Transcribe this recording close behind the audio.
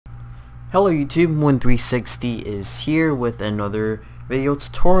Hello YouTube, Win360 is here with another video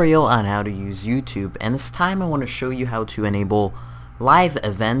tutorial on how to use YouTube, and this time I want to show you how to enable live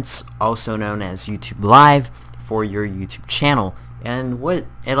events, also known as YouTube Live, for your YouTube channel. And what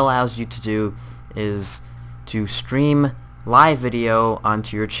it allows you to do is to stream live video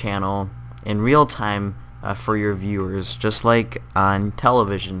onto your channel in real time for your viewers, just like on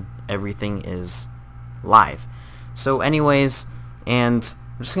television. Everything is live. So anyways, and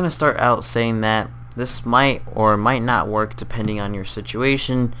I'm just going to start out saying that this might or might not work depending on your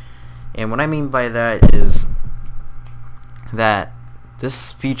situation. And what I mean by that is that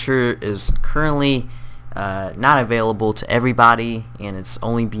this feature is currently not available to everybody, and it's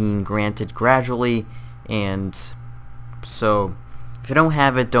only being granted gradually. And so if you don't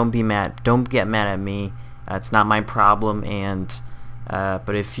have it, don't be mad. Don't get mad at me. It's not my problem. And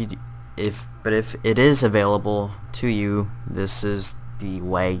but if it is available to you, this is the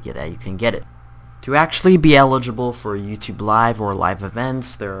way that you can get it. To actually be eligible for YouTube Live or live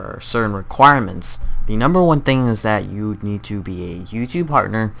events, there are certain requirements. The number one thing is that you need to be a YouTube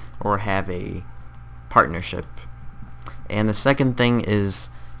partner or have a partnership. And the second thing is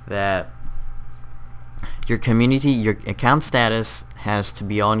that your account status has to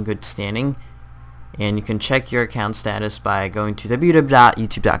be on good standing. And you can check your account status by going to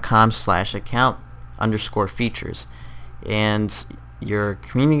www.youtube.com/account_features. And your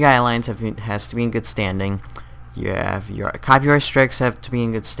community guidelines has to be in good standing. You have your copyright strikes have to be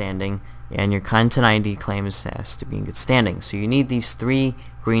in good standing, and your content ID claims has to be in good standing. So you need these three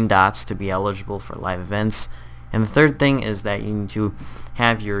green dots to be eligible for live events. And the third thing is that you need to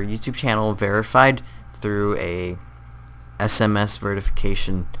have your YouTube channel verified through a SMS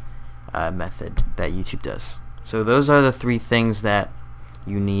verification method that YouTube does. So those are the three things that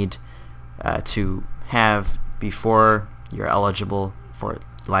you need to have before you're eligible for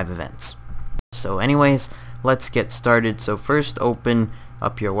live events. So anyways, let's get started. So first, open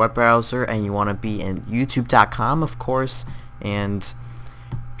up your web browser, and you want to be in youtube.com, of course. And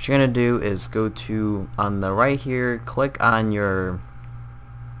what you're gonna do is go to, on the right here, click on your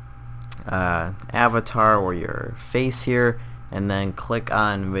avatar or your face here, and then click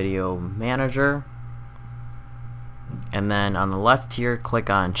on Video Manager, and then on the left here click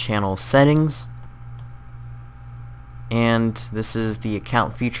on Channel Settings. And this is the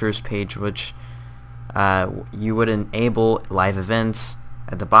account features page, which you would enable live events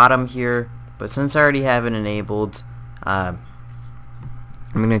at the bottom here. But since I already have it enabled, I'm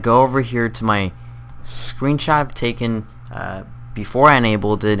going to go over here to my screenshot I've taken before I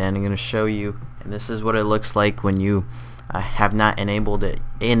enabled it, and I'm going to show you. And this is what it looks like when you have not enabled it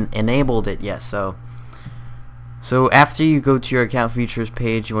yet. So after you go to your account features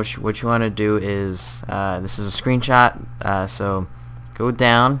page, what you want to do is, this is a screenshot, so go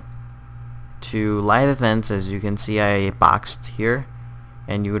down to live events. As you can see, I boxed here,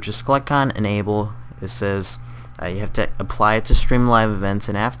 and you would just click on enable. It says you have to apply it to stream live events,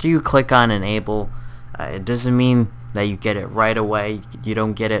 and after you click on enable, it doesn't mean that you get it right away. You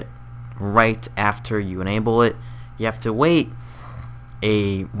don't get it right after you enable it. You have to wait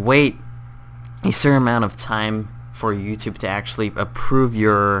a certain amount of time for YouTube to actually approve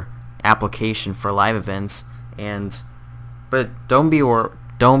your application for live events. But don't be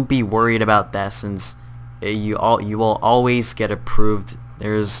worried about that, since you will always get approved.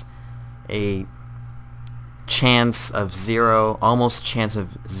 There's a almost chance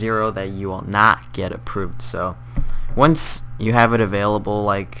of zero that you will not get approved. So once you have it available,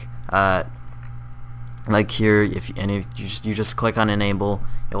 like here, if you just click on enable,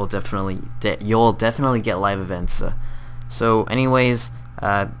 you'll definitely get live events. So anyways,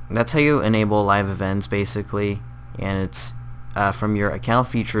 that's how you enable live events basically, and it's from your account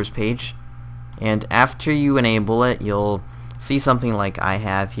features page. And after you enable it, you'll see something like I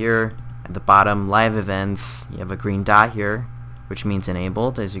have here at the bottom, live events. You have a green dot here, which means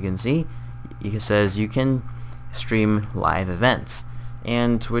enabled. As you can see, it says you can stream live events.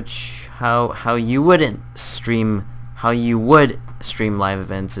 And how you would stream live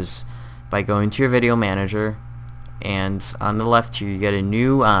events is by going to your video manager, and on the left here you get a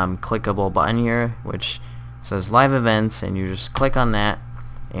new clickable button here which says live events, and you just click on that,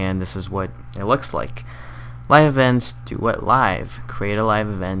 and this is what it looks like. Live events, do what live, create a live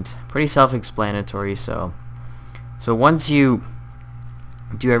event. Pretty self-explanatory. So once you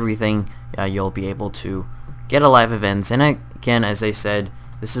do everything, you'll be able to get a live events. And again, as I said,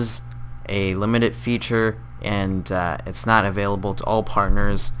 this is a limited feature, and it's not available to all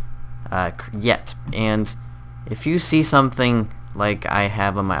partners yet. And if you see something like I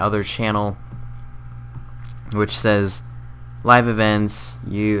have on my other channel, which says live events,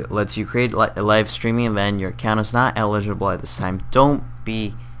 lets you create a live streaming event. Your account is not eligible at this time. Don't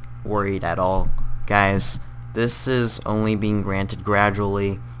be worried at all, guys. This is only being granted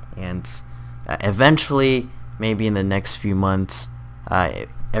gradually, and eventually, maybe in the next few months,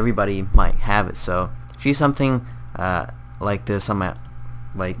 everybody might have it. So if you see something like this on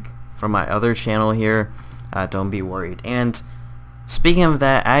my from my other channel here, don't be worried. And speaking of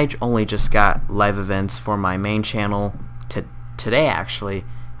that, I only just got live events for my main channel today actually,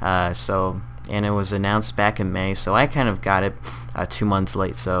 and it was announced back in May, so I kind of got it 2 months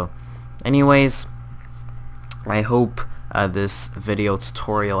late. So anyways, I hope this video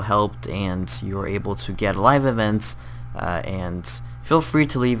tutorial helped and you were able to get live events, and feel free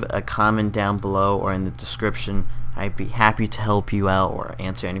to leave a comment down below or in the description. I'd be happy to help you out or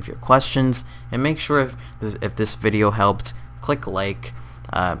answer any of your questions. And make sure if this video helped, click like,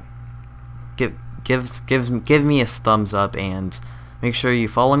 give me a thumbs up, and make sure you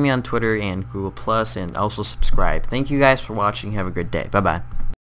follow me on Twitter and Google+, and also subscribe. Thank you guys for watching. Have a good day. Bye bye.